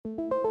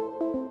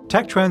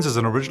Tech Trends is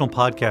an original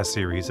podcast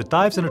series that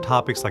dives into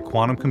topics like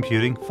quantum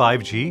computing,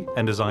 5G,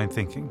 and design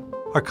thinking.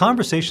 Our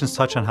conversations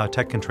touch on how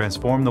tech can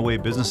transform the way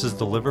businesses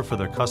deliver for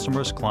their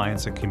customers,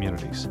 clients, and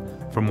communities.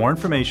 For more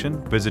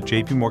information, visit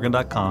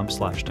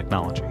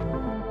jpmorgan.com/technology.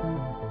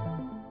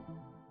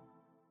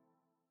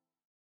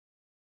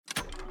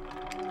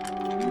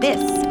 This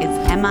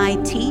is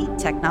MIT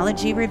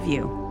Technology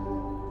Review.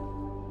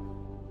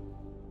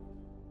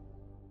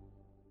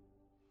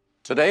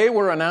 Today,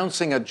 we're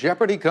announcing a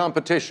Jeopardy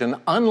competition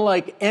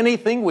unlike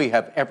anything we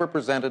have ever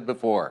presented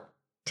before.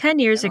 10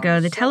 years ago,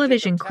 the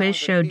television quiz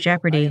show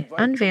Jeopardy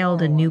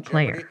unveiled a new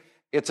player.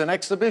 It's an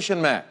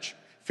exhibition match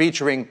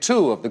featuring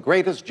two of the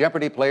greatest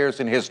Jeopardy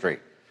players in history.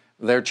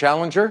 Their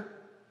challenger?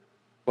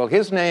 Well,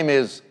 his name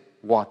is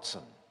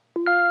Watson.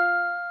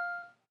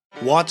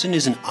 Watson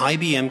is an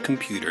IBM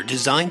computer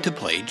designed to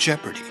play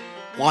Jeopardy.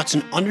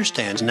 Watson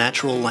understands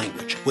natural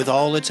language with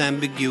all its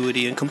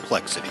ambiguity and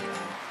complexity.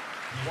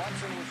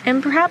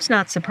 And perhaps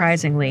not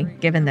surprisingly,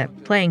 given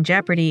that playing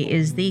Jeopardy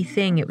is the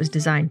thing it was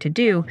designed to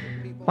do,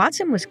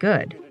 Watson was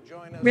good.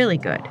 Really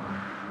good.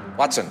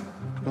 Watson.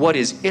 What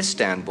is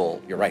Istanbul?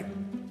 You're right.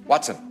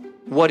 Watson.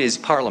 What is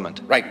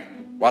Parliament? Right.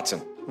 Watson.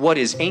 What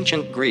is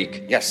ancient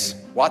Greek? Yes.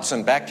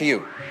 Watson, back to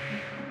you.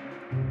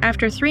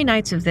 After 3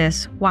 nights of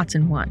this,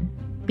 Watson won,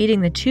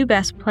 beating the 2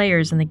 best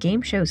players in the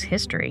game show's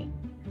history.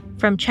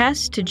 From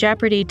chess to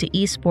Jeopardy to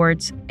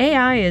esports,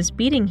 AI is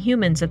beating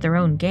humans at their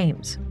own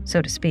games,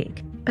 so to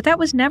speak. But that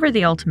was never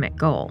the ultimate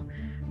goal.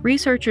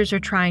 Researchers are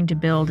trying to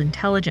build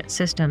intelligent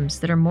systems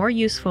that are more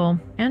useful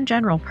and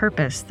general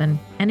purpose than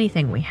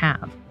anything we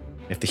have.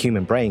 If the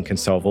human brain can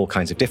solve all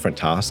kinds of different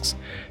tasks,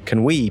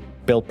 can we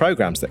build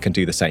programs that can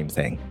do the same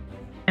thing?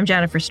 I'm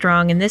Jennifer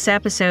Strong. In this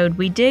episode,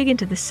 we dig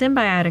into the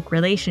symbiotic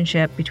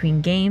relationship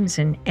between games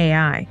and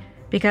AI,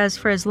 because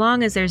for as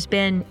long as there's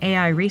been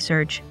AI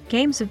research,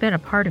 games have been a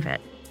part of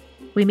it.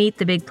 We meet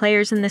the big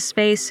players in this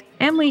space,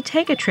 and we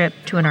take a trip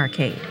to an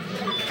arcade.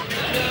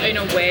 In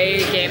a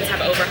way, games have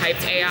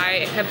overhyped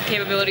AI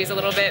capabilities a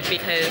little bit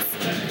because...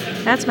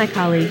 That's my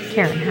colleague,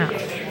 Karen Howe.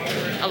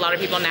 A lot of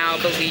people now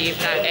believe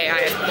that AI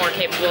is more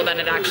capable than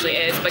it actually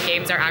is, but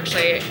games are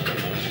actually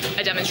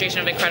a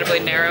demonstration of incredibly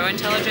narrow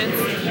intelligence.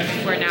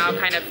 We're now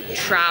kind of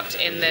trapped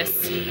in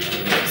this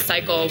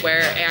cycle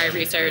where AI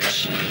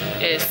research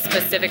is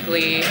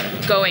specifically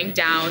going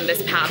down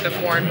this path of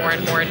more and more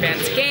and more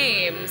advanced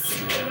games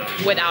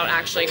without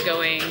actually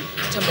going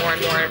to more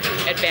and more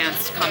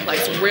advanced,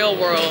 complex,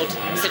 real-world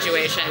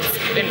situations,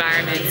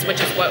 environments, which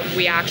is what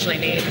we actually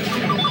need.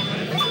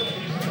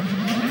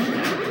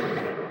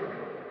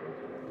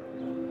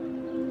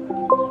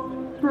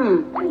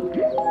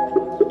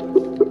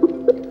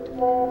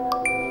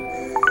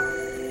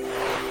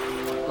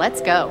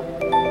 Let's go.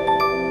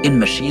 In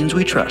Machines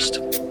We Trust.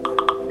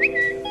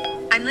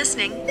 I'm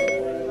listening.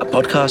 A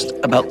podcast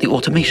about the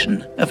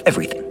automation of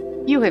everything.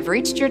 You have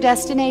reached your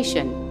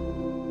destination.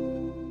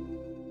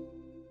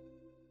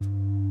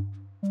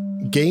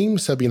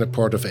 Games have been a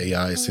part of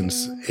AI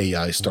since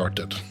AI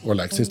started, or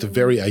since the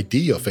very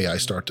idea of AI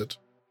started.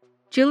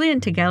 Julian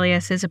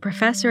Tegelius is a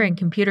professor and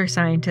computer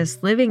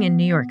scientist living in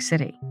New York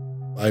City.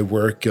 I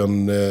work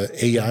on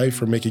AI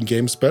for making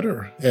games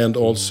better, and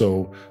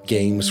also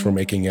games for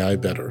making AI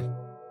better.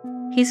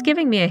 He's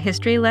giving me a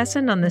history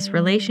lesson on this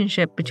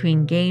relationship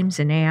between games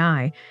and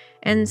AI,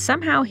 and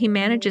somehow he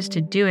manages to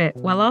do it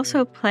while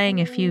also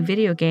playing a few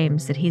video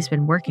games that he's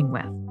been working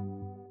with.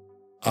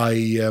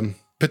 I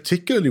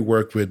particularly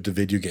work with the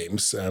video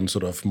games and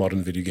sort of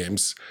modern video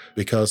games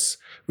because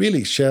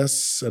really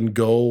chess and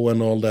Go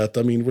and all that,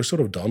 we're sort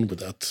of done with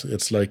that.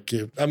 It's like,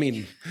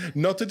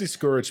 not to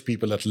discourage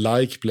people that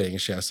like playing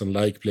chess and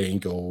like playing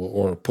Go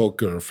or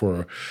poker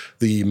for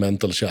the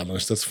mental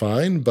challenge, that's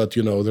fine. But,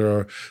 there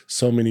are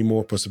so many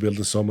more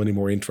possibilities, so many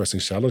more interesting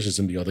challenges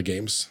in the other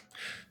games.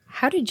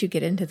 How did you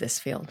get into this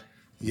field?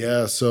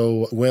 Yeah,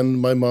 so when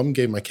my mom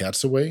gave my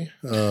cats away,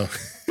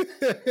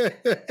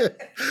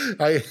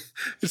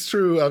 it's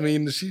true.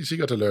 She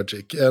got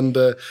allergic. And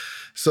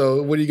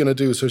so what are you going to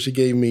do? So she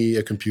gave me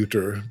a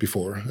computer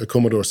before, a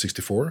Commodore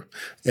 64.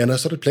 And I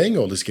started playing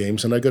all these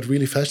games. And I got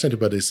really fascinated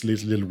by these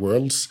little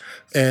worlds.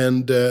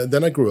 And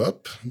then I grew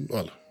up,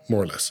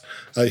 more or less.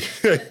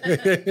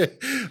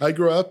 I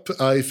grew up,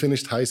 I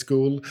finished high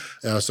school,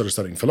 I started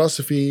studying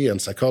philosophy and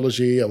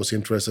psychology. I was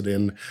interested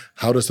in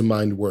how does the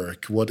mind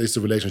work? What is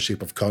the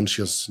relationship of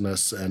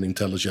consciousness and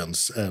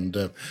intelligence?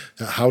 And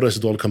how does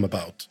it all come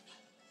about?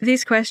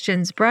 These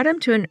questions brought him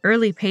to an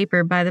early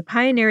paper by the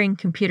pioneering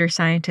computer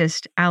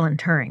scientist Alan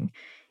Turing.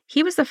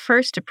 He was the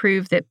first to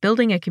prove that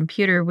building a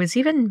computer was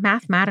even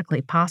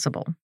mathematically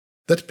possible.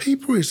 That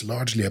paper is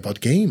largely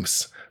about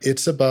games.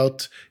 It's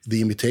about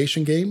the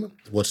imitation game,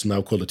 what's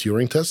now called a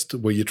Turing test,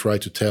 where you try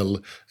to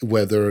tell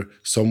whether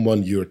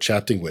someone you're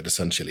chatting with,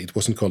 essentially, it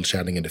wasn't called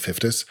chatting in the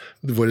 50s,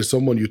 whether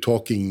someone you're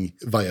talking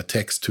via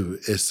text to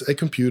is a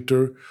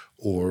computer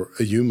or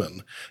a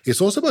human.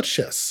 It's also about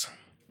chess,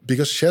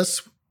 because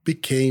chess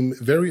became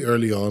very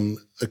early on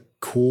a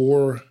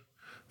core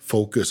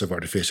focus of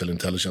artificial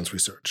intelligence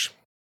research.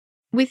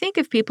 We think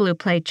of people who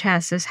play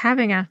chess as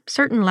having a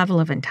certain level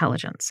of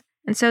intelligence,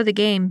 and so the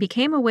game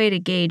became a way to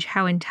gauge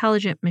how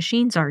intelligent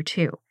machines are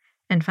too.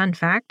 And fun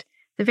fact,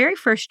 the very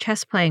first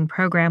chess-playing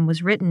program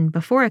was written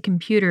before a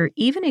computer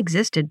even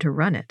existed to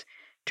run it.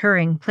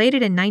 Turing played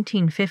it in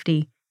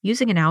 1950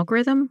 using an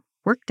algorithm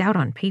worked out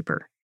on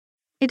paper.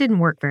 It didn't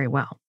work very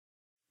well.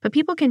 But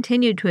people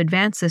continued to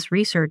advance this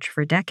research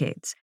for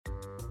decades.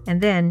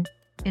 And then,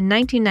 in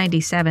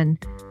 1997,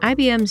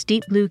 IBM's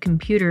Deep Blue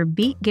computer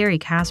beat Garry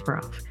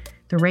Kasparov,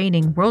 the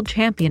reigning world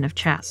champion of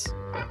chess.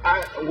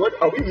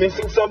 Are we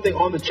missing something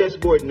on the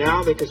chessboard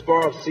now that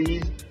Kasparov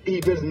sees? He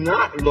does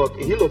not look,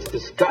 he looks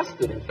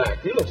disgusted, in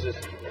fact. He looks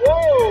just,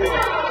 whoa!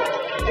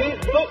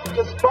 Look,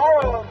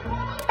 Kasparov,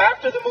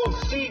 after the move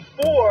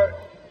C4,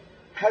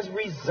 has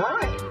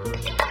resigned.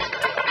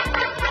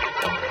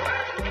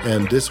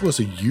 And this was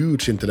a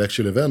huge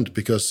intellectual event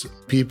because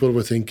people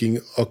were thinking,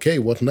 okay,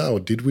 what now?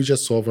 Did we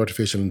just solve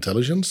artificial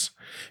intelligence?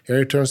 And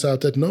it turns out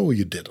that no,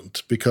 you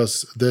didn't,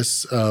 because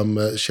this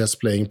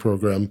chess-playing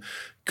program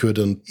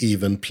couldn't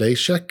even play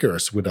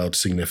checkers without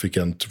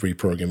significant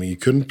reprogramming.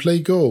 It couldn't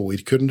play Go.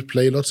 It couldn't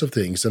play lots of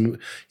things. And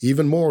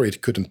even more,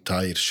 it couldn't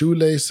tie its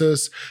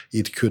shoelaces.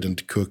 It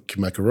couldn't cook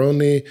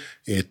macaroni.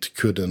 It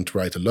couldn't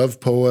write a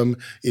love poem.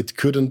 It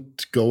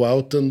couldn't go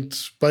out and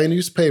buy a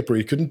newspaper.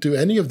 It couldn't do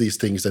any of these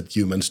things that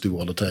humans do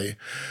all the time.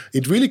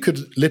 It really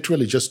could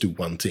literally just do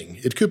one thing.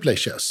 It could play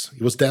chess.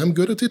 It was damn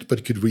good at it, but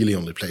it could really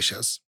only play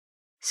chess.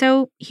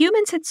 So,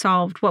 humans had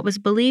solved what was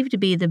believed to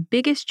be the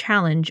biggest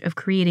challenge of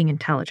creating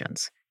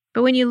intelligence.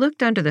 But when you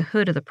looked under the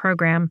hood of the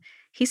program,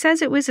 he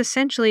says it was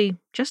essentially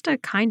just a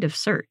kind of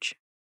search.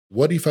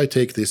 What if I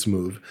take this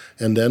move?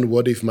 And then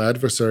what if my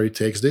adversary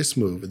takes this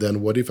move?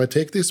 Then what if I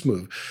take this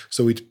move?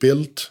 So it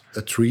built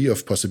a tree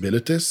of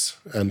possibilities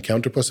and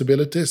counter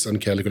possibilities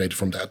and calculated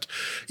from that.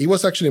 It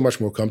was actually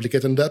much more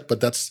complicated than that, but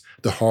that's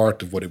the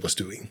heart of what it was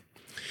doing.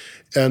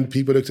 And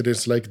people looked at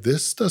it like,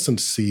 this doesn't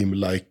seem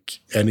like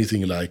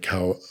anything like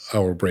how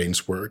our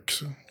brains work.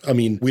 I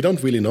mean, we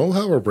don't really know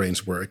how our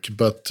brains work,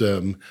 but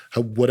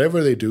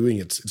whatever they're doing,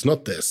 it's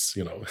not this,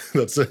 you know.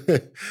 That's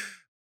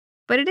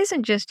But it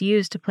isn't just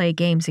used to play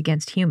games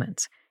against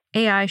humans.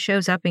 AI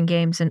shows up in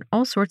games in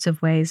all sorts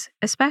of ways,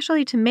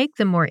 especially to make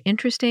them more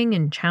interesting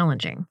and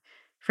challenging.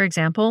 For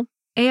example,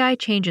 AI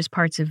changes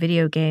parts of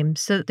video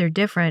games so that they're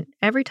different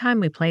every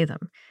time we play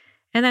them.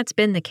 And that's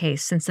been the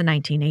case since the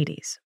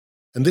 1980s.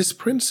 And this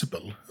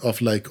principle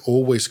of like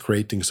always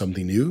creating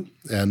something new,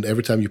 and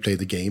every time you play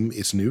the game,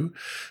 it's new,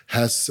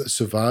 has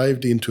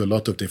survived into a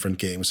lot of different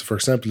games. For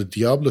example, the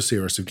Diablo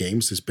series of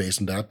games is based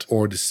on that,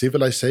 or the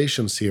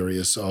Civilization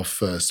series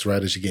of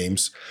strategy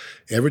games.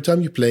 Every time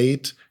you play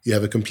it, you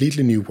have a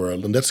completely new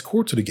world, and that's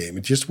core to the game.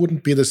 It just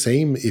wouldn't be the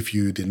same if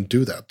you didn't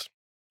do that.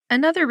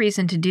 Another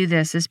reason to do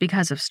this is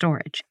because of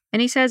storage. And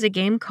he says a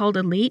game called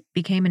Elite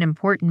became an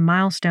important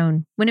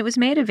milestone when it was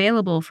made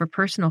available for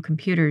personal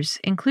computers,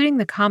 including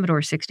the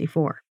Commodore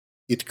 64.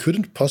 It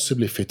couldn't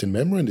possibly fit in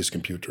memory in this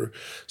computer.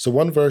 So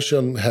one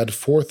version had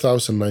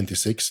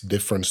 4,096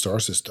 different star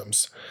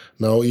systems.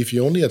 Now, if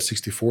you only had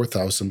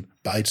 64,000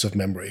 bytes of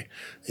memory,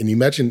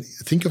 and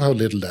think of how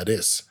little that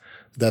is.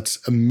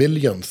 That's a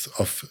millionth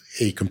of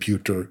a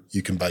computer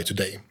you can buy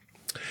today.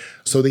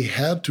 So they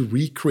had to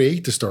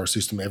recreate the star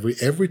system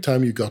every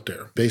time you got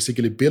there,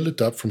 basically build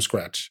it up from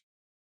scratch.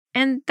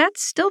 And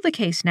that's still the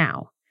case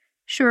now.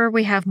 Sure,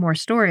 we have more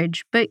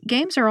storage, but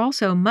games are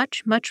also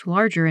much, much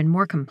larger and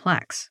more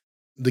complex.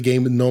 The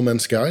game No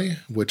Man's Sky,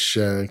 which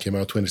came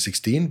out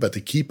 2016, but they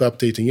keep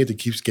updating it. It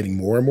keeps getting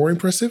more and more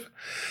impressive.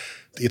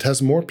 It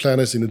has more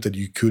planets in it than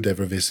you could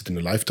ever visit in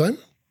a lifetime.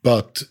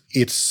 But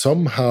it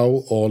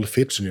somehow all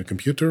fits on your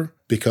computer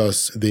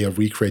because they are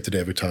recreated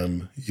every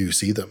time you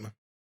see them.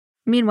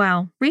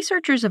 Meanwhile,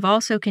 researchers have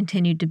also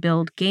continued to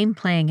build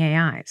game-playing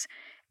AIs.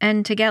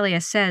 And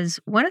Tegelius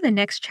says one of the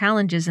next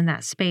challenges in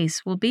that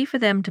space will be for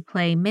them to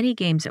play many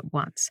games at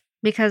once.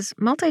 Because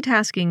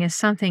multitasking is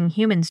something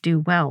humans do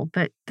well,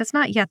 but that's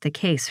not yet the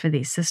case for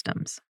these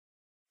systems.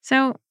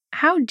 So,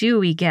 how do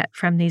we get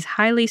from these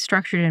highly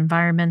structured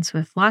environments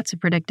with lots of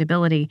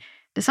predictability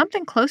to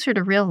something closer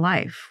to real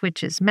life,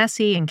 which is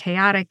messy and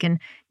chaotic and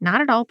not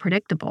at all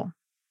predictable?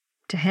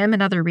 To him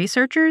and other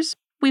researchers,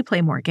 we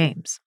play more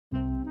games.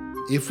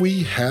 If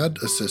we had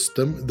a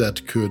system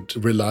that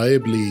could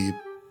reliably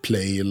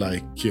play,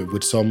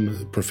 with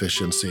some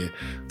proficiency,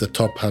 the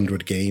top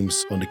 100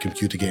 games on the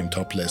computer game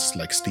top list,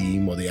 like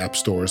Steam or the App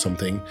Store or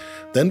something,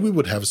 then we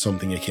would have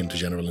something akin to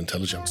general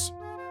intelligence.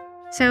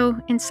 So,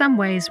 in some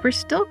ways, we're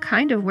still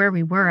kind of where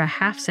we were a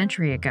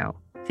half-century ago,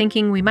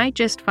 thinking we might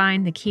just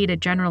find the key to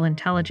general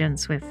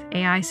intelligence with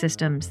AI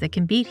systems that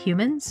can beat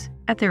humans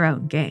at their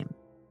own game.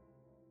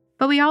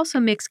 But we also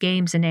mix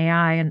games and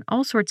AI in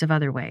all sorts of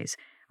other ways,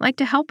 like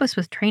to help us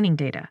with training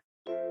data.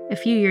 A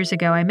few years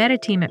ago, I met a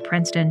team at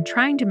Princeton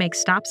trying to make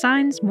stop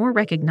signs more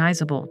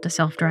recognizable to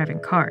self-driving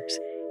cars,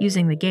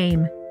 using the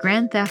game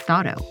Grand Theft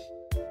Auto.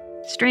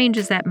 Strange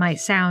as that might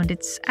sound,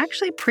 it's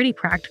actually pretty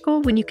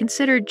practical when you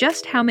consider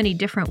just how many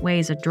different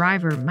ways a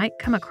driver might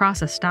come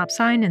across a stop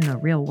sign in the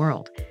real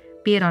world,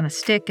 be it on a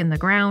stick in the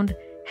ground,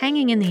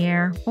 hanging in the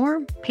air,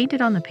 or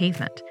painted on the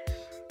pavement.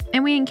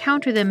 And we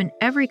encounter them in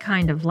every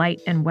kind of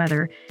light and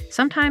weather,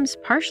 sometimes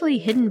partially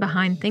hidden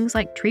behind things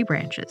like tree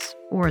branches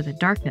or the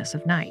darkness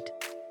of night.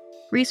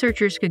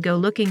 Researchers could go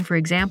looking for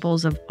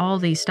examples of all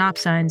these stop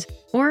signs,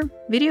 or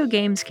video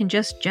games can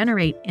just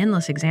generate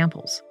endless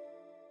examples.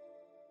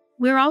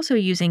 We're also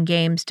using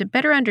games to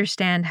better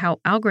understand how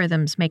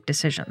algorithms make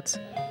decisions.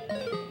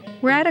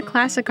 We're at a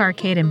classic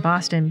arcade in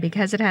Boston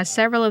because it has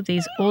several of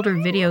these older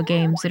video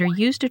games that are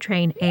used to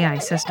train AI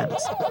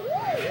systems.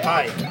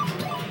 Hi,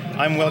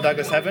 I'm Will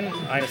Douglas Heaven.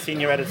 I'm a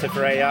senior editor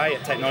for AI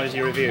at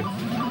Technology Review.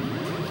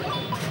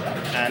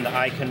 And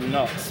I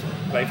cannot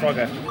play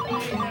Frogger.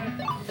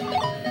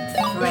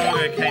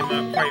 Frogger came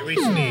up quite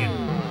recently in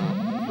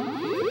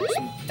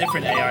some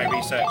different AI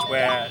research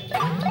where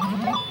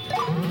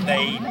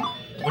they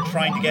were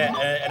trying to get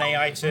an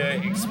AI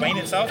to explain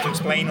itself, to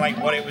explain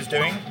what it was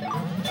doing.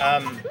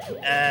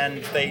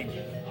 And they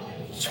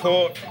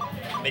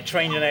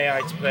trained an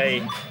AI to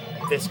play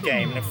this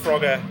game. And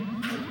Frogger,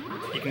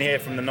 you can hear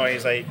from the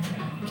noise, I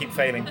keep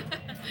failing.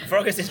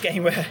 Frogger's this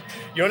game where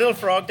you're a little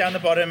frog down the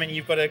bottom and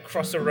you've got to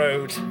cross a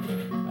road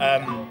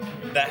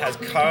that has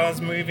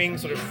cars moving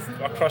sort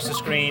of across the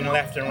screen,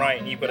 left and right,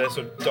 and you've got to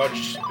sort of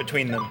dodge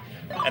between them.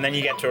 And then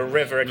you get to a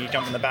river and you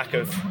jump on the back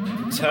of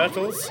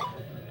turtles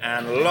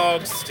and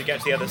logs to get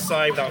to the other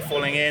side without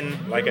falling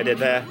in, like I did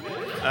there.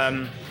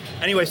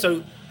 Anyway,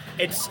 so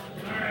it's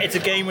a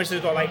game which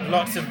has got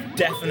lots of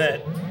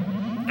definite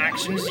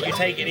actions that you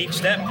take at each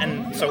step,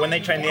 and so when they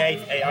trained the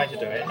AI to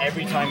do it,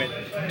 every time it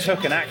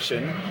took an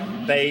action,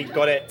 they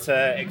got it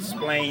to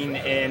explain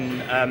in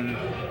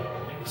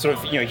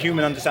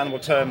human understandable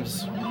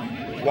terms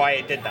why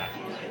it did that.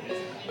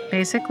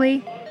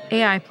 Basically,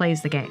 AI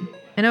plays the game,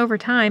 and over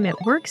time it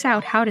works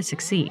out how to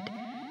succeed.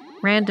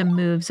 Random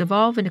moves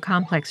evolve into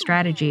complex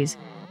strategies,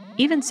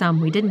 even some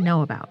we didn't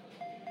know about.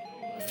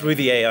 Threw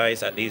the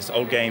AIs at these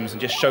old games and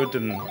just showed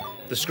them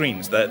the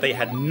screens that they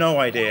had no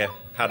idea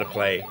how to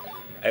play.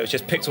 It was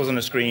just pixels on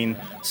the screen.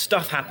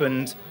 Stuff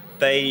happened.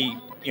 They,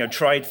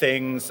 tried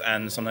things,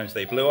 and sometimes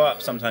they blew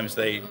up. Sometimes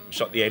they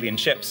shot the alien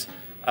ships,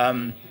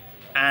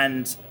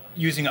 and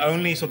using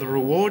only sort of the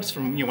rewards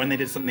from when they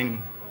did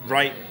something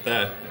right,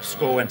 the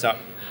score went up.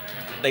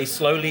 They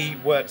slowly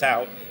worked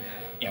out,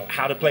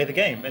 how to play the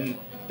game, and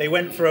they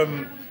went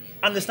from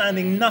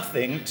understanding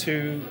nothing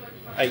to,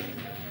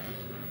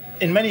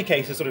 in many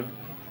cases, sort of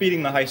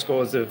beating the high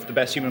scores of the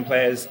best human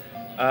players.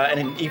 And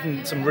in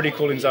even some really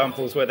cool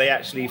examples where they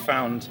actually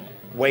found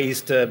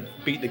ways to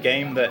beat the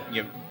game that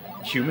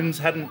humans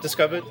hadn't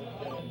discovered.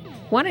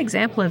 One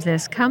example of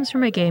this comes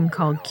from a game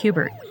called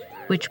Q*bert,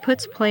 which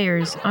puts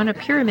players on a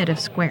pyramid of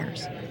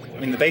squares.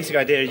 The basic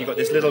idea is you've got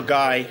this little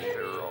guy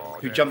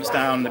who jumps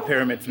down the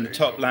pyramid from the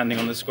top, landing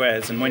on the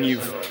squares, and when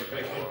you've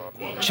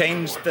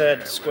changed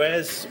the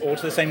squares all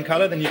to the same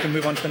color, then you can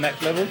move on to the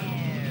next level.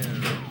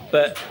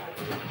 But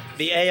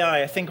the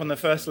AI, I think on the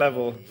first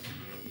level,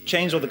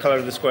 changed all the color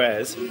of the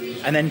squares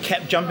and then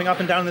kept jumping up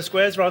and down the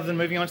squares rather than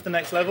moving on to the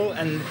next level,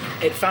 and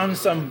it found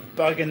some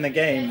bug in the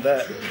game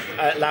that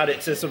allowed it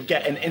to sort of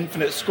get an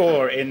infinite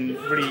score in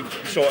a really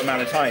short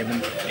amount of time,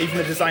 and even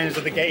the designers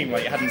of the game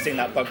hadn't seen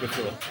that bug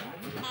before.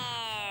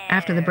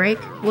 After the break,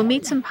 we'll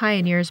meet some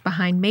pioneers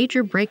behind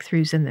major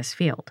breakthroughs in this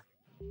field.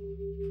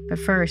 But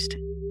first,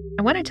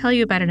 I want to tell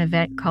you about an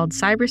event called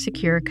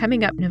CyberSecure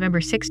coming up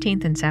November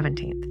 16th and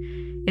 17th.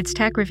 It's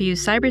Tech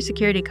Review's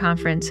cybersecurity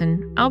conference,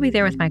 and I'll be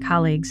there with my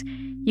colleagues.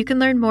 You can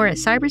learn more at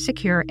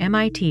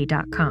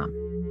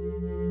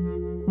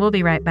cybersecuremit.com. We'll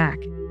be right back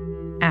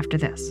after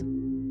this.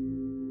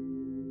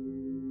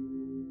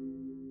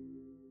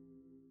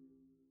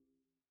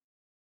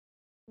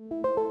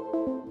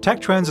 Tech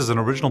Trends is an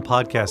original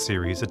podcast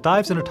series that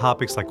dives into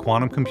topics like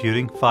quantum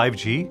computing,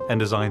 5G, and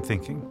design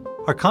thinking.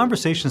 Our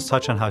conversations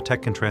touch on how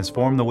tech can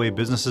transform the way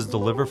businesses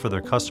deliver for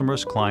their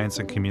customers, clients,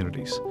 and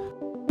communities.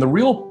 The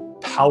real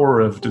power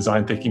of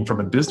design thinking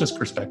from a business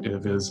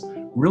perspective is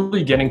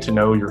really getting to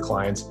know your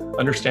clients,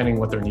 understanding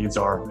what their needs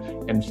are,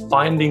 and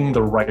finding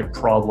the right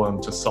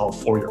problem to solve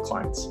for your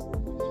clients.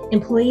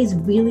 Employees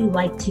really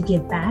like to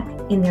give back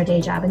in their day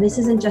job, and this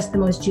isn't just the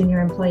most junior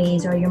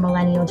employees or your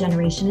millennial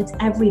generation, it's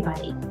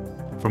everybody.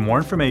 For more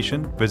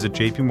information, visit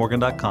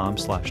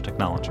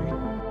jpmorgan.com/technology.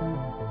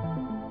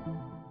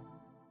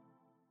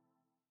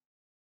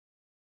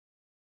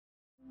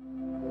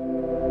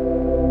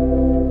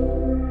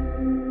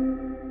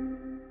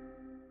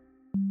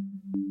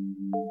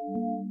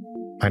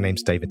 My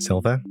name's David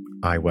Silver.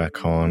 I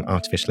work on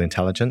artificial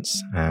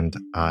intelligence and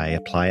I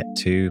apply it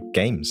to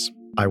games.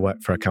 I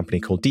work for a company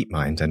called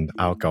DeepMind, and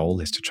our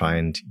goal is to try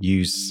and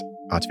use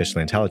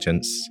artificial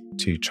intelligence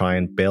to try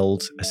and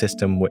build a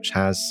system which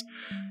has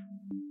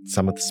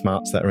some of the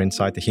smarts that are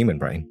inside the human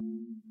brain.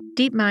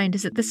 DeepMind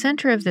is at the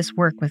center of this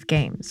work with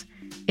games.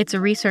 It's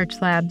a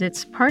research lab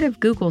that's part of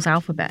Google's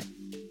Alphabet.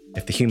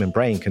 If the human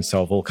brain can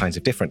solve all kinds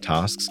of different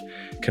tasks,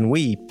 can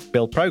we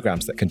build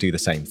programs that can do the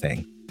same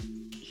thing?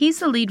 He's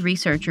the lead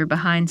researcher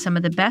behind some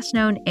of the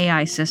best-known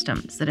AI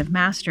systems that have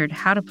mastered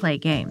how to play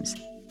games.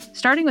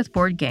 starting with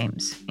board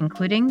games,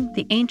 including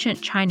the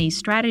ancient Chinese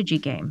strategy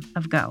game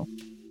of Go.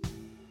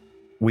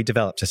 We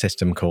developed a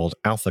system called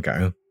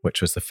AlphaGo,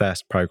 which was the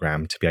first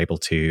program to be able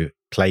to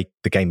play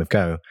the game of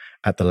Go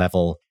at the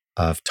level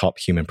of top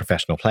human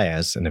professional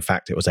players. And in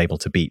fact, it was able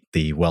to beat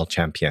the world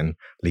champion,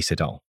 Lee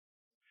Sedol.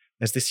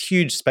 There's this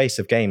huge space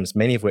of games,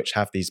 many of which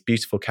have these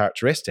beautiful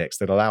characteristics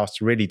that allow us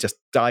to really just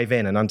dive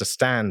in and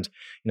understand,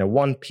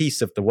 one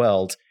piece of the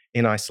world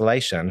in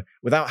isolation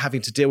without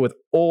having to deal with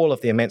all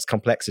of the immense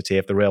complexity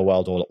of the real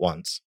world all at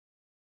once.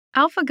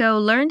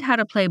 AlphaGo learned how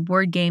to play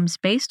board games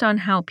based on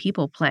how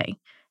people play.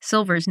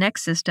 Silver's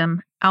next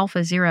system,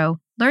 AlphaZero,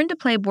 learned to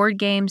play board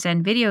games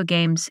and video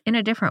games in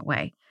a different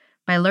way,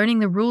 by learning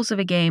the rules of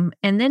a game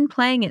and then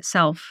playing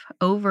itself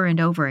over and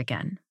over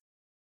again.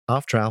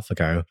 After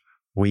AlphaGo,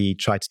 we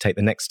tried to take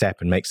the next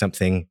step and make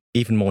something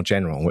even more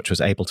general, which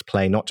was able to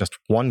play not just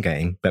one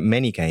game, but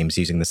many games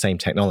using the same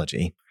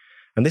technology.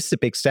 And this is a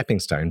big stepping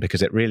stone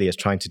because it really is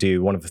trying to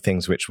do one of the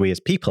things which we as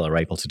people are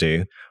able to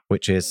do,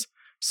 which is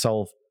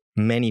solve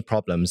many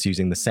problems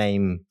using the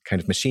same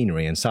kind of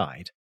machinery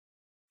inside.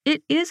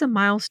 It is a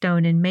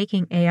milestone in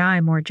making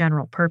AI more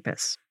general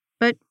purpose,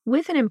 but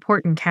with an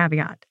important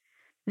caveat.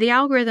 The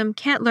algorithm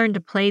can't learn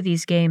to play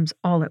these games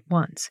all at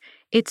once.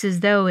 It's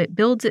as though it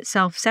builds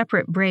itself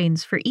separate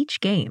brains for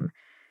each game.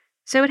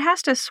 So it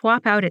has to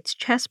swap out its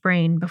chess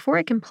brain before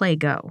it can play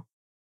Go.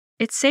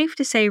 It's safe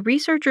to say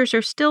researchers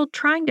are still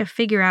trying to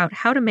figure out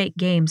how to make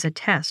games a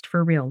test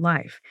for real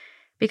life,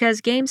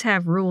 because games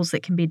have rules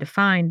that can be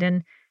defined,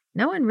 and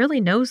no one really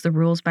knows the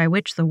rules by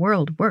which the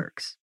world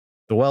works.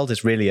 The world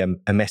is really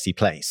a messy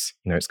place.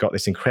 It's got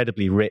this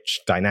incredibly rich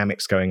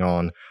dynamics going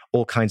on,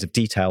 all kinds of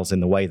details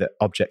in the way that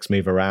objects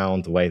move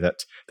around, the way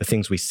that the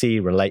things we see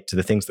relate to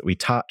the things that we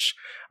touch.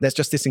 There's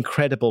just this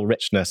incredible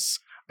richness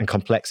and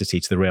complexity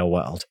to the real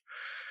world.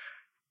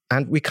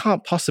 And we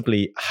can't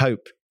possibly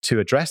hope to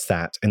address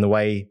that in the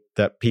way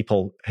that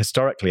people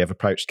historically have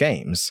approached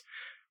games.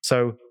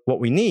 So what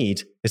we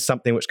need is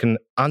something which can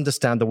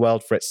understand the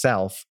world for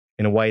itself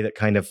in a way that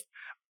kind of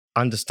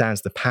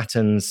understands the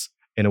patterns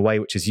in a way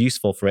which is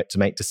useful for it to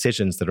make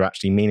decisions that are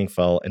actually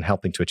meaningful in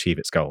helping to achieve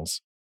its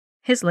goals.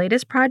 His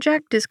latest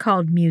project is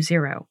called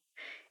MuZero.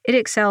 It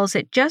excels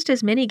at just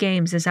as many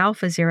games as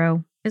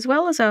AlphaZero, as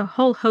well as a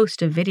whole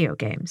host of video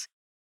games.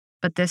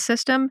 But this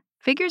system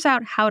figures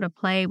out how to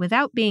play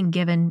without being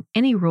given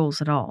any rules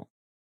at all.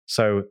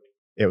 So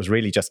it was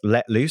really just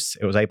let loose.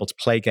 It was able to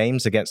play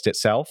games against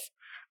itself.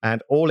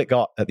 And all it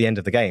got at the end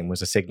of the game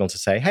was a signal to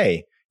say,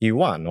 hey, you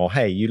won, or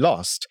hey, you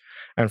lost.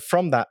 And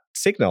from that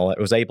signal, it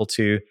was able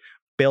to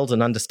build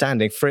an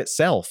understanding for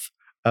itself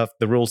of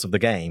the rules of the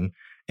game,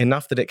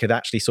 enough that it could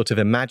actually sort of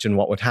imagine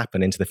what would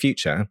happen into the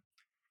future.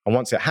 And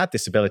once it had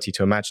this ability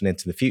to imagine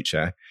into the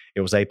future,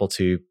 it was able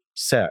to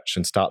search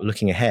and start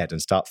looking ahead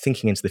and start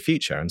thinking into the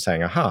future and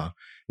saying, aha,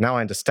 now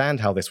I understand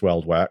how this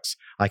world works.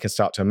 I can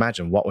start to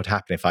imagine what would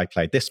happen if I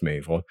played this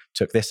move or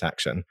took this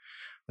action.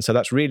 And so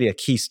that's really a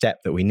key step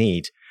that we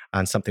need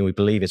and something we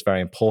believe is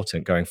very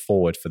important going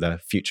forward for the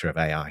future of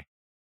AI.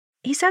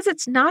 He says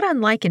it's not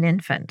unlike an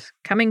infant,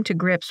 coming to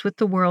grips with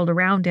the world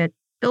around it,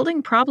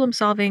 building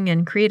problem-solving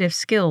and creative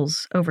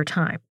skills over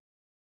time.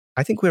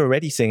 I think we're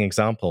already seeing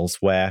examples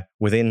where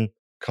within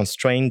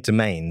constrained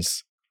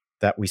domains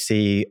that we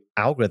see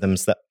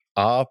algorithms that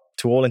are,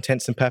 to all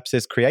intents and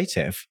purposes,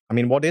 creative. I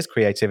mean, what is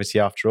creativity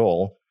after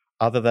all,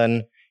 other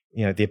than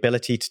the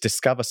ability to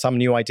discover some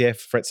new idea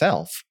for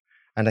itself?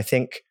 And I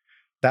think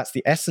that's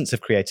the essence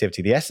of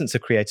creativity. The essence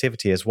of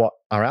creativity is what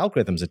our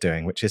algorithms are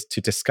doing, which is to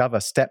discover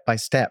step by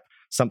step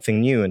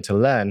something new and to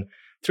learn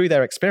through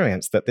their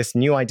experience that this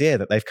new idea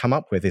that they've come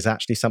up with is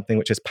actually something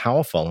which is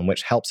powerful and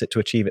which helps it to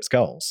achieve its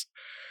goals.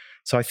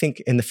 So I think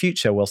in the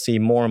future, we'll see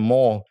more and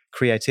more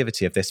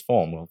creativity of this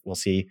form. We'll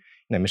see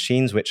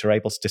machines which are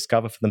able to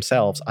discover for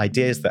themselves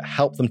ideas that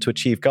help them to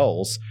achieve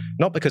goals,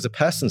 not because a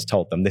person's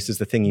told them this is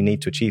the thing you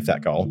need to achieve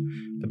that goal,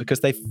 but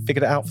because they've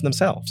figured it out for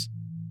themselves.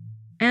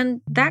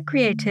 And that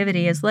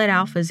creativity has led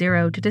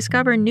AlphaZero to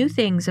discover new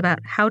things about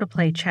how to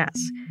play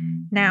chess.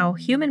 Now,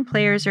 human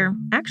players are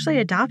actually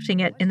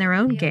adopting it in their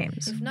own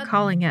games,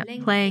 calling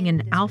it playing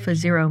an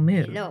AlphaZero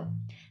move.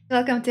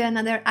 Welcome to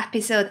another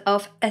episode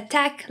of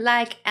Attack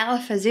Like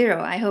AlphaZero.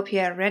 I hope you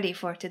are ready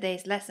for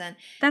today's lesson.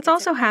 That's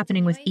also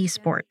happening with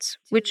esports,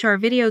 which are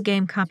video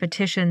game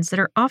competitions that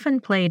are often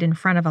played in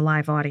front of a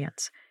live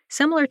audience,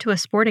 similar to a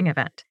sporting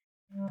event.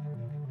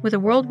 With a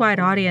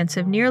worldwide audience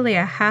of nearly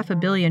 500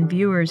 million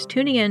viewers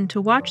tuning in to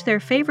watch their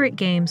favorite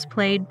games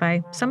played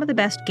by some of the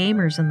best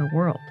gamers in the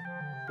world.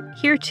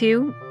 Here,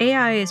 too,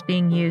 AI is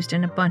being used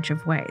in a bunch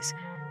of ways,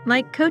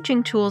 like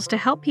coaching tools to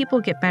help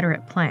people get better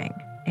at playing.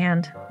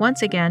 And,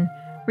 once again,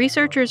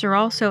 researchers are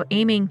also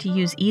aiming to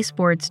use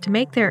esports to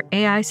make their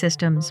AI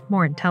systems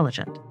more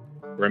intelligent.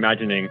 We're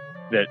imagining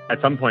that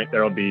at some point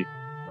there will be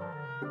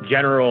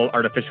general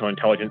artificial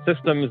intelligence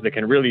systems that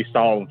can really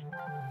solve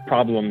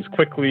problems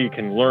quickly,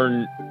 can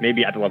learn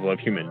maybe at the level of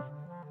humans.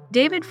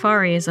 David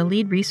Fari is a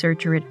lead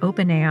researcher at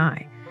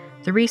OpenAI,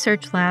 the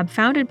research lab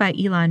founded by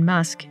Elon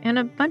Musk and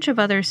a bunch of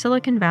other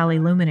Silicon Valley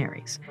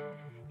luminaries.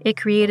 It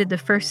created the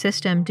first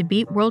system to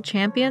beat world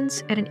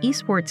champions at an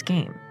esports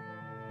game.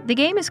 The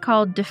game is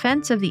called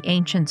Defense of the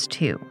Ancients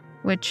 2,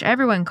 which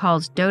everyone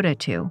calls Dota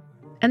 2,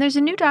 and there's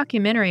a new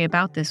documentary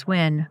about this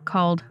win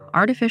called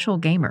Artificial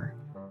Gamer.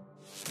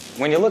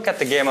 When you look at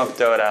the game of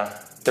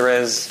Dota, there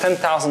is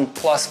 10,000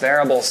 plus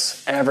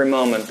variables every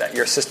moment that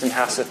your system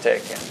has to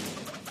take in.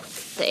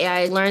 The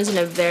AI learns in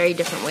a very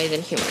different way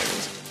than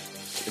humans.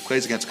 It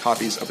plays against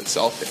copies of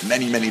itself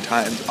many, many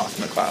times off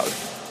in the cloud.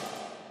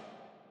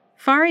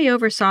 Fari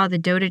oversaw the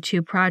Dota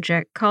 2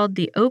 project called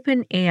the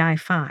OpenAI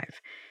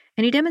 5,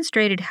 and he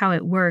demonstrated how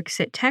it works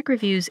at Tech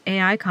Review's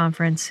AI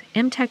conference,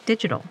 MTech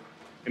Digital.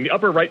 In the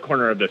upper right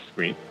corner of this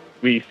screen,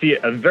 we see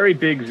a very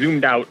big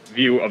zoomed out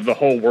view of the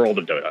whole world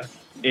of Dota.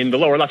 In the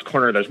lower left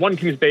corner, there's one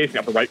team's base. In the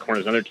upper right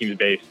corner is another team's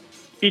base.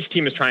 Each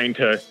team is trying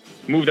to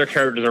move their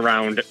characters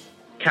around,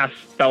 cast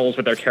spells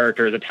with their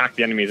characters, attack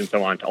the enemies, and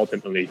so on to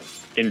ultimately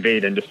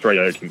invade and destroy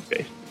the other team's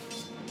base.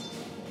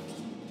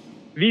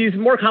 These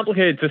more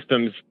complicated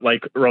systems,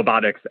 like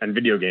robotics and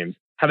video games,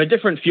 have a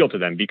different feel to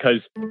them because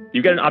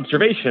you get an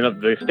observation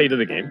of the state of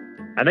the game,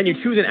 and then you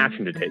choose an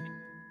action to take.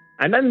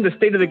 And then the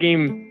state of the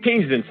game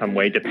changes in some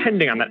way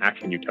depending on that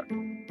action you took.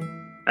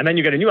 And then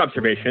you get a new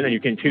observation, and you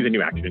can choose a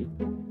new action.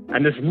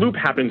 And this loop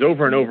happens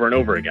over and over and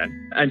over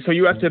again. And so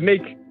you have to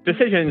make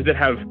decisions that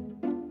have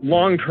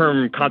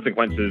long-term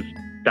consequences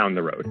down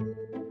the road.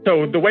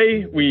 So the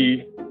way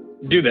we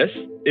do this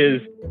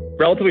is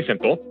relatively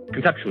simple,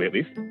 conceptually at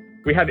least.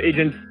 We have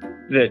agents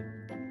that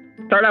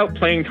start out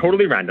playing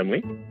totally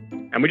randomly,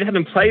 and we just have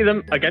them play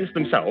them against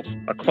themselves,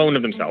 a clone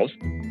of themselves,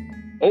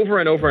 over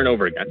and over and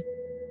over again.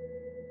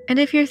 And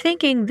if you're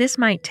thinking this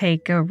might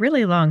take a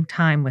really long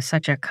time with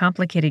such a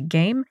complicated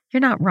game, you're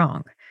not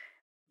wrong.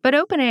 But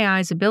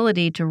OpenAI's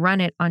ability to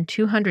run it on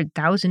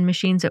 200,000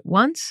 machines at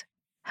once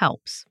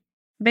helps.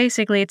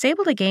 Basically, it's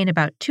able to gain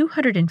about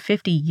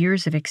 250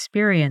 years of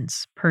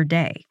experience per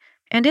day.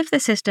 And if the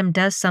system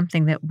does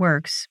something that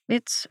works,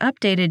 it's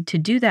updated to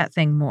do that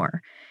thing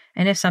more.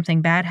 And if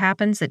something bad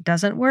happens that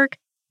doesn't work,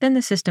 then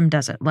the system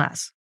does it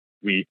less.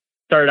 We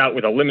started out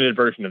with a limited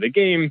version of the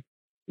game.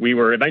 We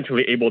were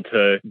eventually able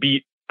to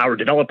beat our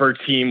developer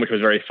team, which was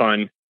very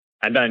fun.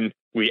 And then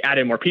we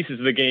added more pieces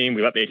of the game.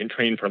 We let the agent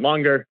train for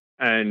longer.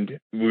 And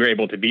we were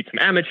able to beat some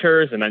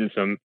amateurs and then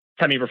some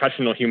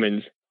semi-professional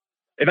humans.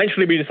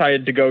 Eventually, we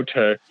decided to go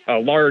to a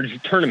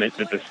large tournament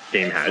that this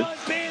game has.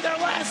 Be their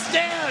last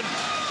stand.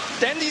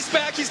 Dendy's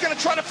back. He's going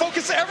to try to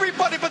focus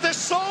everybody, but there's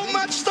so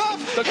much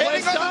stuff. Hitting on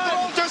the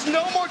throne. There's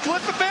no more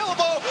glyph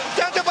available.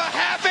 Down to a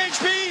half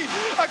HP,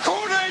 a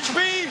quarter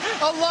HP.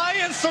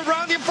 Alliance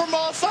surrounding him from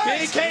all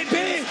sides.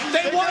 BKB,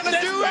 they want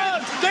this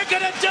round. They're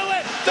going to do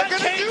it. The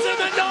Kings of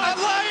the North.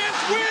 Alliance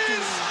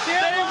wins.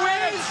 They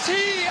win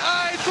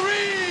TI3.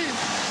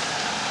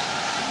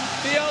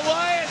 The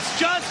Alliance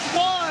just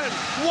won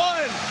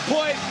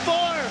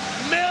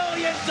 $1.4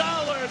 million.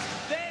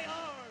 They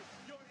are.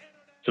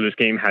 So this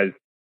game has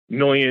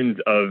millions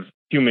of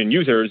human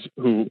users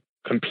who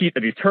compete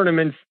at these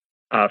tournaments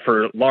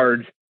for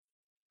large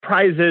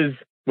prizes,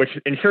 which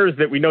ensures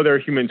that we know there are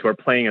humans who are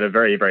playing at a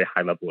very, very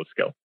high level of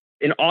skill.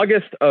 In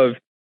August of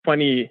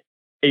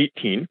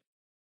 2018,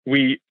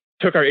 we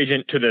took our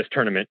agent to this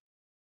tournament.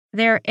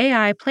 Their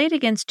AI played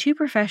against two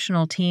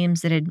professional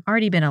teams that had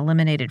already been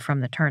eliminated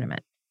from the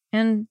tournament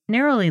and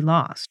narrowly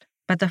lost.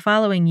 But the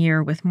following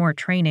year, with more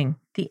training,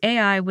 the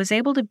AI was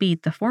able to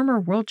beat the former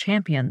world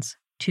champions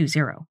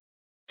 2-0.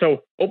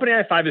 So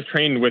OpenAI 5 is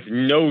trained with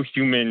no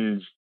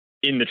humans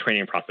in the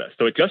training process.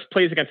 So it just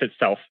plays against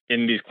itself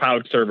in these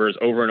cloud servers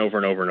over and over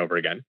and over and over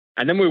again.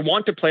 And then we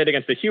want to play it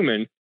against a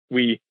human.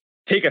 We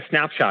take a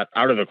snapshot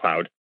out of the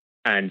cloud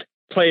and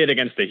play it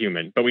against a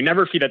human, but we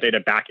never feed that data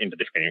back into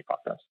the training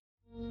process.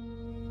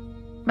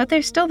 But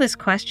there's still this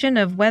question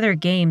of whether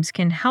games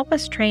can help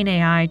us train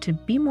AI to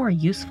be more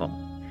useful.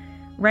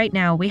 Right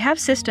now, we have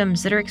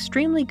systems that are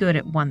extremely good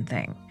at one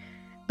thing,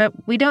 but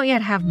we don't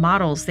yet have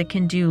models that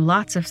can do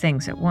lots of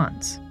things at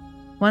once.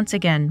 Once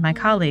again, my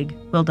colleague,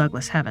 Will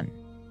Douglas Heaven.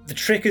 The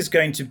trick is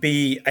going to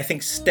be, I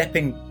think,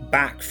 stepping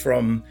back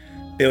from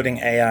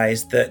building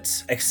AIs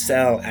that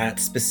excel at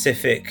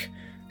specific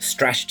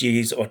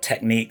strategies or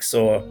techniques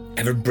or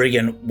have a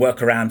brilliant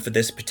workaround for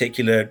this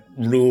particular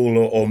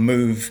rule or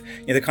move.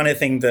 You know, the kind of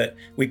thing that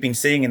we've been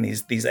seeing in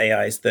these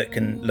AIs that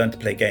can learn to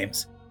play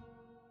games.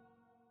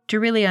 To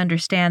really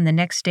understand the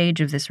next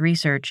stage of this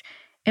research,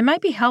 it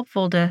might be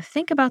helpful to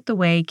think about the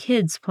way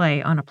kids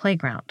play on a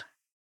playground.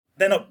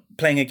 They're not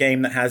playing a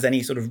game that has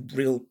any sort of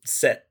real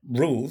set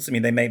rules. I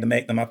mean, they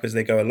make them up as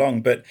they go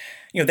along, but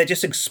they're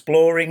just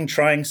exploring,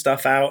 trying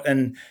stuff out,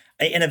 and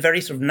in a very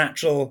sort of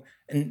natural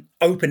and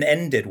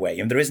open-ended way.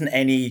 There isn't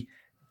any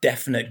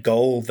definite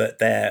goal that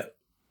they're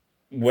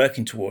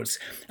working towards.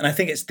 And I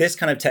think it's this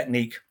kind of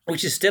technique,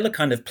 which is still a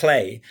kind of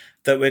play,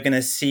 that we're going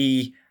to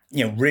see,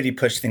 really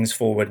push things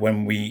forward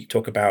when we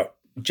talk about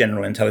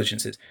general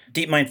intelligences.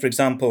 DeepMind, for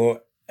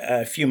example,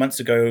 a few months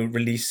ago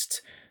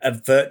released a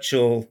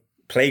virtual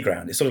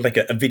playground. It's sort of like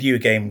a video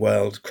game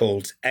world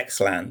called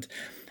Xland,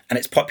 and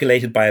it's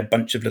populated by a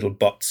bunch of little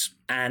bots.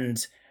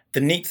 And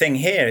the neat thing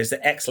here is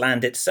that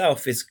Xland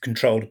itself is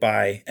controlled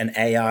by an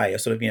AI, a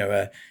sort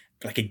of,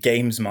 like a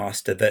games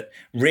master that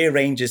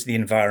rearranges the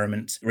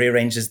environment,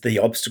 rearranges the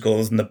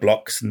obstacles and the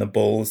blocks and the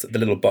balls that the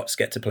little bots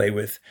get to play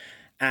with,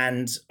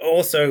 and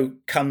also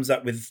comes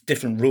up with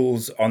different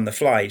rules on the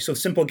fly. So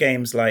simple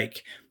games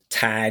like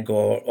tag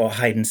or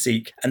hide and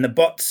seek, and the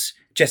bots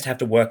just have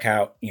to work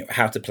out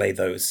how to play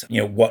those,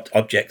 what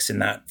objects in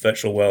that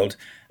virtual world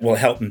will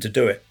help them to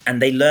do it.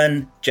 And they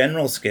learn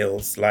general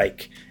skills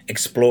like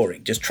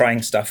exploring, just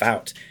trying stuff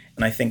out.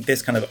 And I think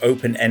this kind of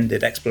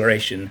open-ended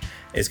exploration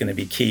is going to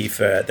be key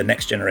for the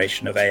next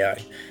generation of AI.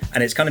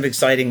 And it's kind of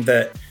exciting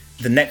that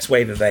the next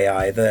wave of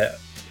AI, the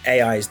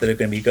AIs that are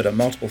going to be good at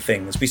multiple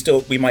things,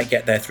 we might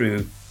get there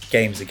through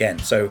games again.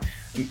 So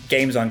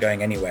games aren't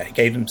going anywhere.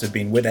 Games have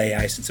been with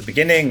AI since the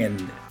beginning,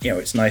 and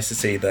it's nice to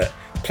see that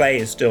play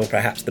is still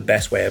perhaps the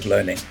best way of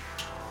learning.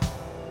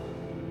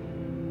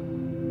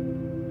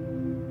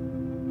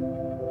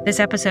 This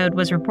episode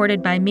was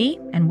reported by me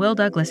and Will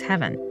Douglas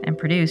Heaven and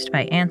produced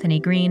by Anthony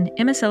Green,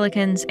 Emma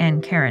Silikins,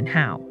 and Karen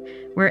Howe.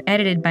 We're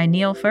edited by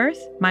Neil Firth,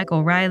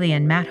 Michael Riley,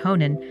 and Matt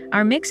Honan.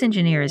 Our mix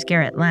engineer is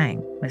Garrett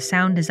Lang, with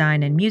sound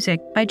design and music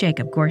by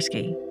Jacob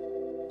Gorski.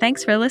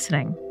 Thanks for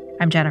listening.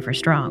 I'm Jennifer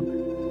Strong.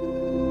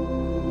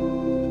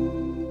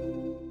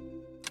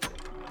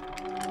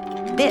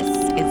 This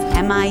is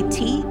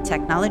MIT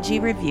Technology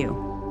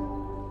Review.